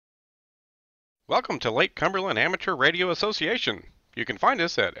Welcome to Lake Cumberland Amateur Radio Association. You can find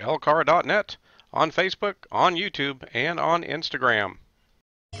us at LCARA.net, on Facebook, on YouTube, and on Instagram.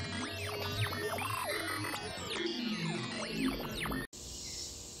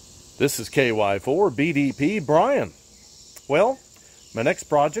 This is KY4BDP Brian. Well, my next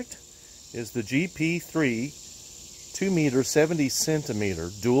project is the GP-3 2 meter 70 centimeter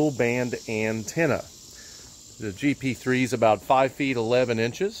dual band antenna. The GP-3 is about 5 feet 11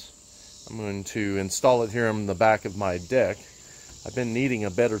 inches. I'm going to install it here on the back of my deck. I've been needing a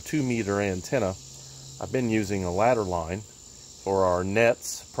better 2 meter antenna. I've been using a ladder line for our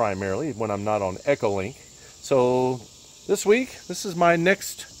nets primarily when I'm not on Echolink. So this week, this is my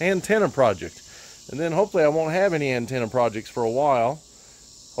next antenna project. And then hopefully I won't have any antenna projects for a while.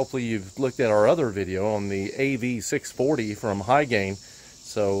 Hopefully you've looked at our other video on the AV640 from High Gain.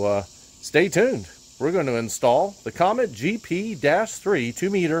 So stay tuned. We're going to install the Comet GP-3 2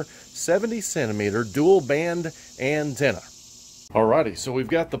 meter 70 centimeter dual band antenna. Alrighty, so we've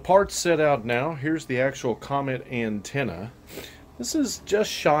got the parts set out now. Here's the actual Comet antenna. This is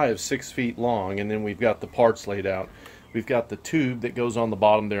just shy of 6 feet long, and then we've got the parts laid out. We've got the tube that goes on the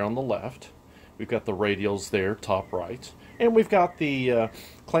bottom there on the left. We've got the radials there, top right. And we've got the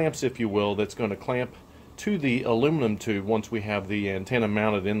clamps, if you will, that's going to clamp to the aluminum tube once we have the antenna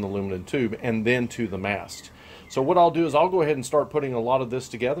mounted in the aluminum tube, and then to the mast. So what I'll do is I'll go ahead and start putting a lot of this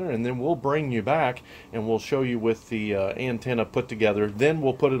together, and then we'll bring you back and we'll show you with the antenna put together. Then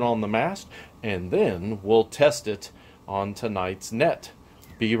we'll put it on the mast, and then we'll test it on tonight's net.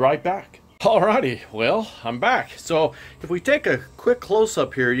 Be right back. Alrighty, well, I'm back. So if we take a quick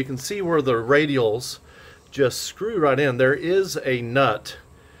close-up here, you can see where the radials just screw right in. There is a nut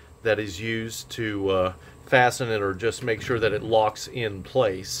that is used to fasten it or just make sure that it locks in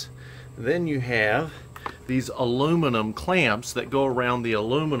place. Then you have these aluminum clamps that go around the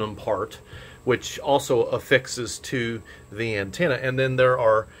aluminum part, which also affixes to the antenna. And then there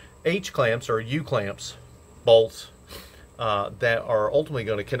are H clamps or U clamps, bolts, that are ultimately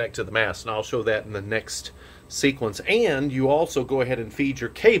going to connect to the mast, and I'll show that in the next sequence. And you also go ahead and feed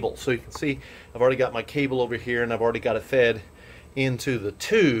your cable. So you can see I've already got my cable over here, and I've already got it fed into the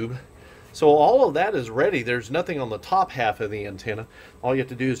tube. So all of that is ready. There's nothing on the top half of the antenna. All you have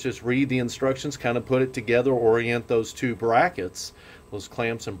to do is just read the instructions, kind of put it together, orient those two brackets, those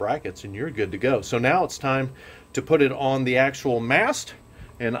clamps and brackets, and you're good to go. So now it's time to put it on the actual mast,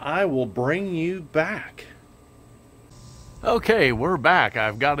 and I will bring you back. Okay, we're back.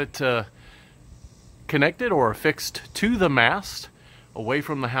 I've got it connected or affixed to the mast, away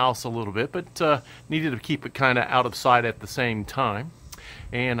from the house a little bit, but needed to keep it kind of out of sight at the same time.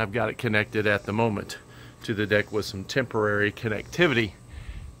 And I've got it connected at the moment to the deck with some temporary connectivity,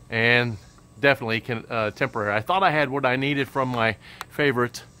 and definitely temporary. I thought I had what I needed from my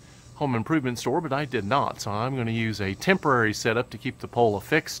favorite home improvement store, but I did not. So I'm going to use a temporary setup to keep the pole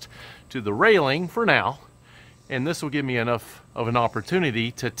affixed to the railing for now, and this will give me enough of an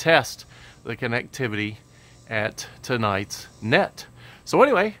opportunity to test the connectivity at tonight's net. So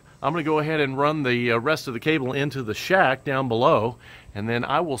anyway, I'm going to go ahead and run the rest of the cable into the shack down below, and then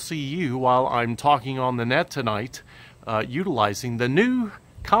I will see you while I'm talking on the net tonight, utilizing the new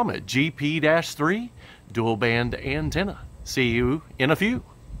Comet GP-3 dual band antenna. See you in a few.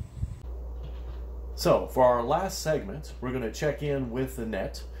 So for our last segment, we're going to check in with the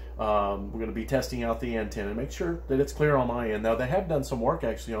net. We're going to be testing out the antenna, make sure that it's clear on my end. Now they have done some work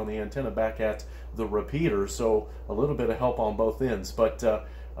actually on the antenna back at the repeater, so a little bit of help on both ends, but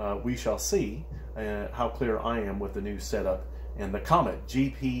we shall see how clear I am with the new setup and the Comet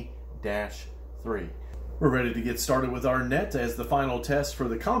GP-3. We're ready to get started with our net as the final test for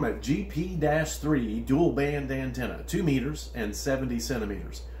the Comet GP-3 dual band antenna, 2 meters and 70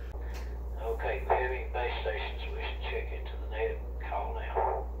 centimeters. Okay, we have any base stations we should check into the net and call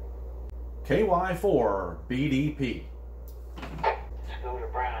now. KY4 BDP. Let's go to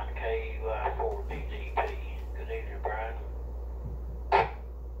Brian, KY4 BDP. Good evening, Brian.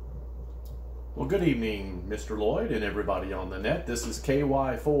 Well, good evening, Mr. Lloyd and everybody on the net. This is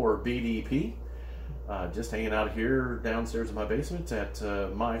KY4 BDP. Just hanging out here downstairs in my basement at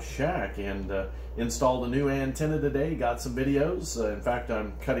my shack, and installed a new antenna today. Got some videos. In fact,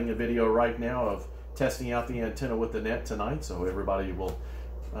 I'm cutting a video right now of testing out the antenna with the net tonight, so everybody will,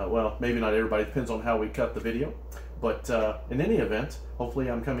 well, maybe not everybody, depends on how we cut the video. But in any event,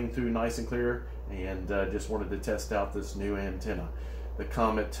 hopefully I'm coming through nice and clear, and just wanted to test out this new antenna, the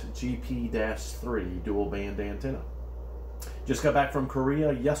Comet GP-3 dual band antenna. Just got back from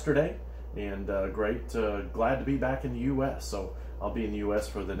Korea yesterday, and glad to be back in the US. So I'll be in the US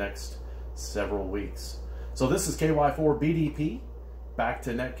for the next several weeks. So this is KY4 BDP, back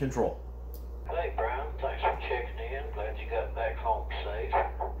to net control. Hey, Brian, thanks for checking in. Glad you got back home safe.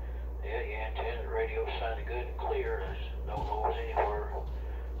 Yeah, your antenna radio sounded good and clear. There's no noise anywhere.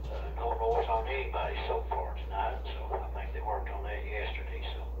 No noise on anybody so far tonight, so I think they worked on that yesterday,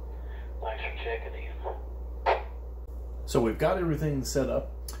 so thanks for checking in. So we've got everything set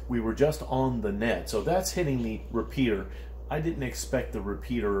up. We were just on the net, so that's hitting the repeater. I didn't expect the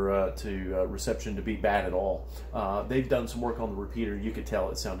repeater reception to be bad at all. They've done some work on the repeater. You could tell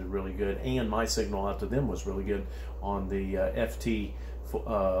it sounded really good, and my signal out to them was really good on the FT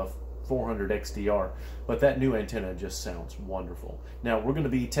 400 XDR. But that new antenna just sounds wonderful. Now we're going to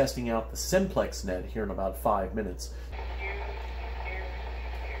be testing out the Simplex net here in about 5 minutes.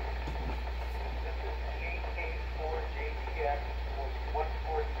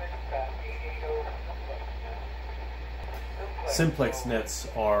 Simplex nets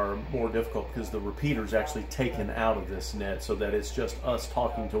are more difficult because the repeater is actually taken out of this net so that it's just us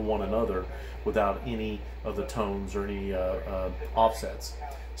talking to one another without any of the tones or any offsets.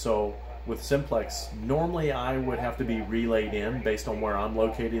 So with Simplex, normally I would have to be relayed in based on where I'm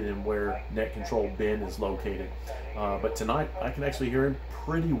located and where net control Ben is located. But tonight I can actually hear him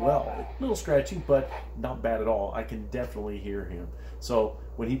pretty well. A little scratchy, but not bad at all. I can definitely hear him. So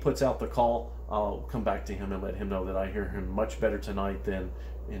when he puts out the call, I'll come back to him and let him know that I hear him much better tonight than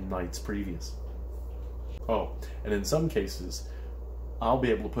in nights previous. Oh, and in some cases, I'll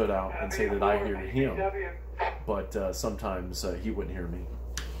be able to put out and say that I hear him, but sometimes he wouldn't hear me.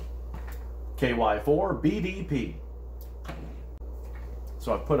 KY4 BDP.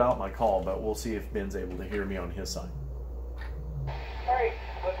 So I put out my call, but we'll see if Ben's able to hear me on his side. All right,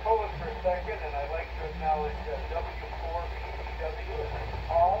 let's hold it for a second, and I'd like to acknowledge W4 BTW and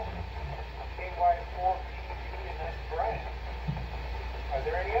Paul, KY4 BTP, and that's Brian. Are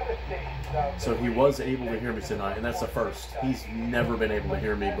there any other stations out there? So he was able to hear me tonight, and that's the first. He's never been able to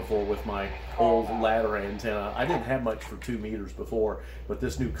hear me before with my old ladder antenna. I didn't have much for 2 meters before, but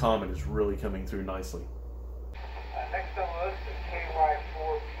this new Comet is really coming through nicely. Next on the list is KY4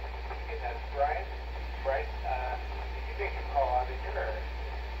 BTP, and that's Brian. Brian, you make a call out in your area.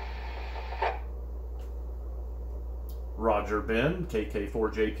 Roger Ben,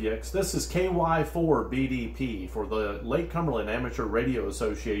 KK4JPX. This is KY4BDP for the Lake Cumberland Amateur Radio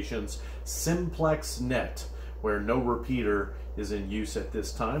Association's Simplex Net, where no repeater is in use at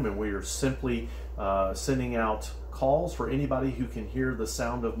this time, and we are simply sending out calls for anybody who can hear the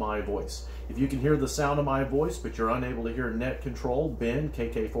sound of my voice. If you can hear the sound of my voice, but you're unable to hear net control, Ben,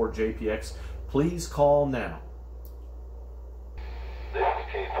 KK4JPX, please call now. This is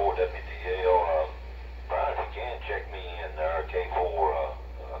K4WDL. Brian, if you can, check me in there. KY4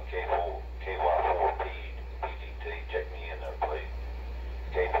 PDT. Check me in there, please.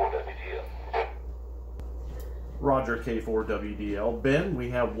 K4WDL. Roger, K4WDL. Ben, we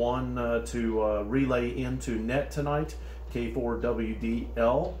have one to relay into net tonight.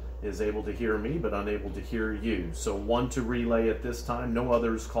 K4WDL is able to hear me, but unable to hear you. So one to relay at this time. No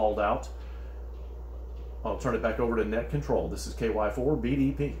others called out. I'll turn it back over to net control. This is KY4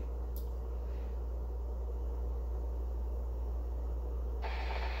 BDP.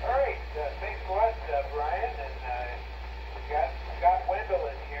 All right, thanks a lot, Brian, and we got Wendell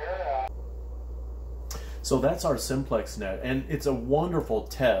in here. So that's our Simplex net, and it's a wonderful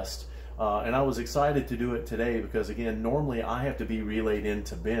test. And I was excited to do it today because, again, normally I have to be relayed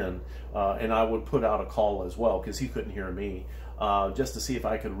into Ben, and I would put out a call as well because he couldn't hear me, just to see if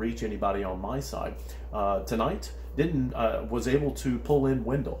I could reach anybody on my side. Tonight, was able to pull in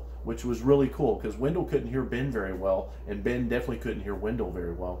Wendell, which was really cool because Wendell couldn't hear Ben very well, and Ben definitely couldn't hear Wendell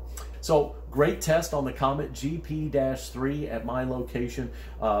very well. So great test on the Comet GP-3 at my location.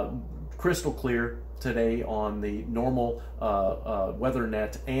 Crystal clear today on the normal weather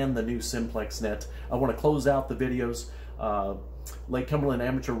net and the new Simplex net. I want to close out the videos. Lake Cumberland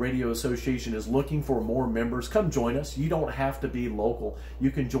Amateur Radio Association is looking for more members. Come join us. You don't have to be local.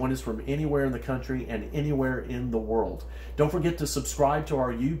 You can join us from anywhere in the country and anywhere in the world. Don't forget to subscribe to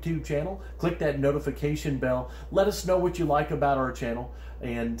our YouTube channel. Click that notification bell. Let us know what you like about our channel.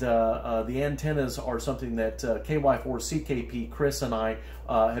 And the antennas are something that KY4CKP, Chris, and I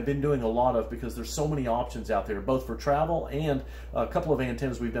have been doing a lot of because there's so many options out there, both for travel and a couple of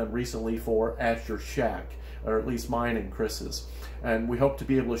antennas we've done recently for at your shack, or at least mine and Chris's. And we hope to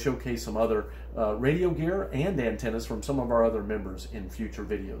be able to showcase some other radio gear and antennas from some of our other members in future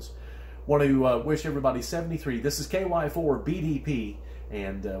videos. Want to wish everybody 73. This is KY4 BDP,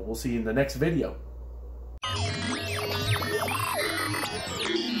 and we'll see you in the next video.